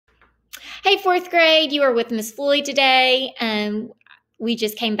Hey, fourth grade, you are with Miss Floyd today. We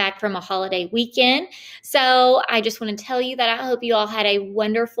just came back from a holiday weekend. So I just want to tell you that I hope you all had a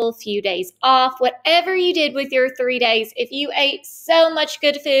wonderful few days off. Whatever you did with your 3 days, if you ate so much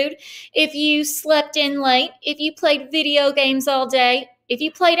good food, if you slept in late, if you played video games all day, if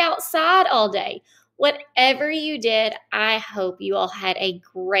you played outside all day, whatever you did, I hope you all had a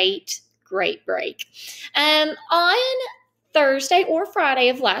great break. On Thursday or Friday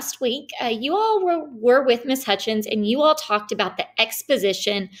of last week, you all were with Miss Hutchins and you all talked about the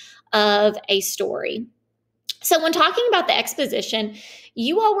exposition of a story. So, when talking about the exposition,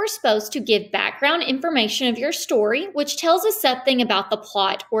 you all were supposed to give background information of your story, which tells us something about the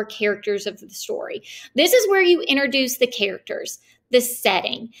plot or characters of the story. This is where you introduce the characters, the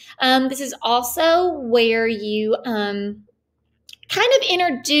setting. This is also where you kind of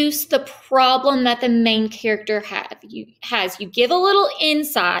introduce the problem that the main character has. You give a little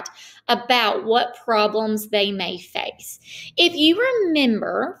insight about what problems they may face. If you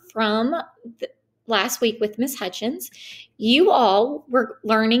remember from last week with Miss Hutchins, you all were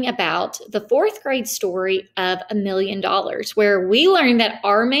learning about the fourth grade story of $1 million, where we learned that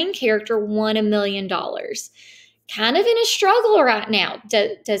our main character won $1 million. Kind of in a struggle right now.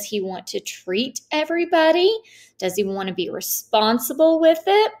 Does he want to treat everybody? Does he want to be responsible with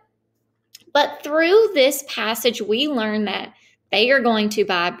it? But through this passage, we learn that they are going to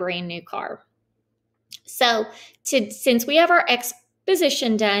buy a brand new car. So since we have our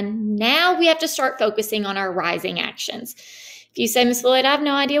exposition done, now we have to start focusing on our rising actions. If you say, Miss Floyd, I have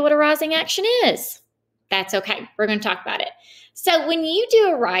no idea what a rising action is, that's okay. We're going to talk about it. So when you do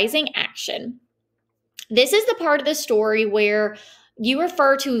a rising action, this is the part of the story where you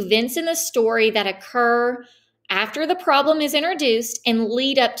refer to events in the story that occur after the problem is introduced and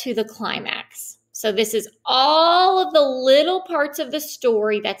lead up to the climax. So this is all of the little parts of the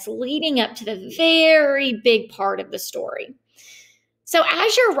story that's leading up to the very big part of the story. So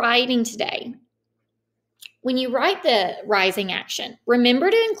as you're writing today, when you write the rising action,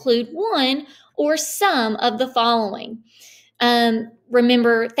 remember to include one or some of the following.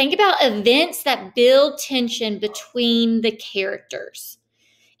 Remember, think about events that build tension between the characters.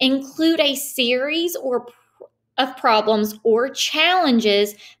 Include a series of problems or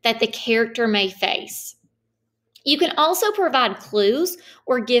challenges that the character may face. You can also provide clues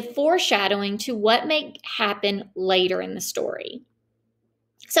or give foreshadowing to what may happen later in the story.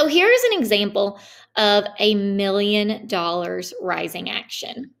 So here is an example of $1 million rising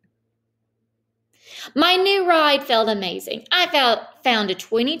action. My new ride felt amazing. I found a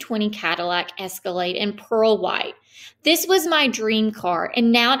 2020 Cadillac Escalade in pearl white. This was my dream car,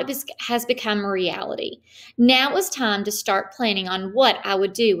 and now it has become a reality. Now it was time to start planning on what I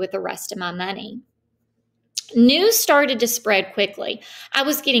would do with the rest of my money. News started to spread quickly. I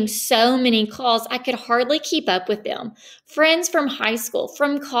was getting so many calls, I could hardly keep up with them. Friends from high school,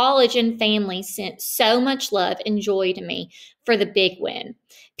 from college, and family sent so much love and joy to me for the big win.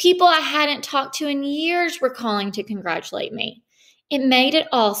 People I hadn't talked to in years were calling to congratulate me. It made it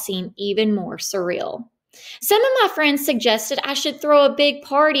all seem even more surreal. Some of my friends suggested I should throw a big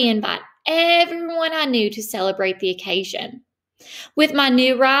party and invite everyone I knew to celebrate the occasion. With my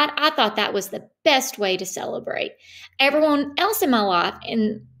new ride, I thought that was the best way to celebrate everyone else in my life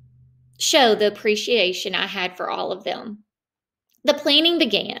and show the appreciation I had for all of them. The planning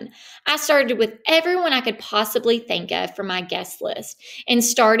began. I started with everyone I could possibly think of for my guest list and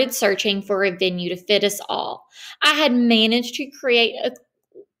started searching for a venue to fit us all. I had managed to create a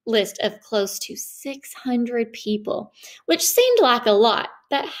list of close to 600 people, which seemed like a lot,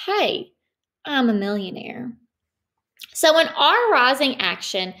 but hey, I'm a millionaire. So in our rising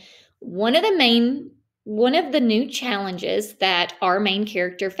action, one of the new challenges that our main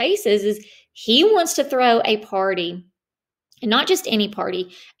character faces is he wants to throw a party, and not just any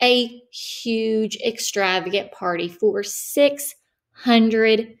party, a huge extravagant party for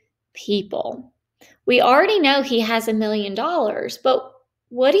 600 people. We already know he has $1 million, but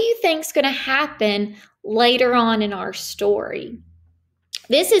what do you think is going to happen later on in our story?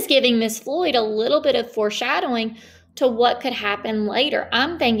 This is giving Miss Floyd a little bit of foreshadowing to what could happen later.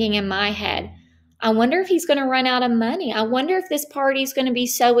 I'm thinking in my head, I wonder if he's going to run out of money. I wonder if this party is going to be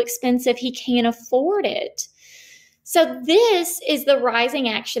so expensive he can't afford it. So this is the rising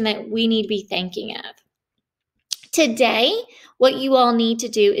action that we need to be thinking of. Today, what you all need to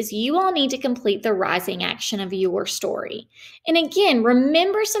do is you all need to complete the rising action of your story. And again,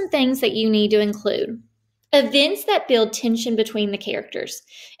 remember some things that you need to include. Events that build tension between the characters.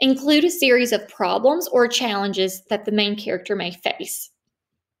 Include a series of problems or challenges that the main character may face.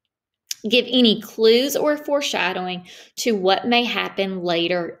 give any clues or foreshadowing to what may happen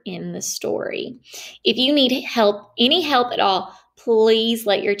later in the story. If you need help, any help at all, please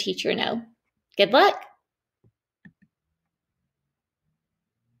let your teacher know. Good luck.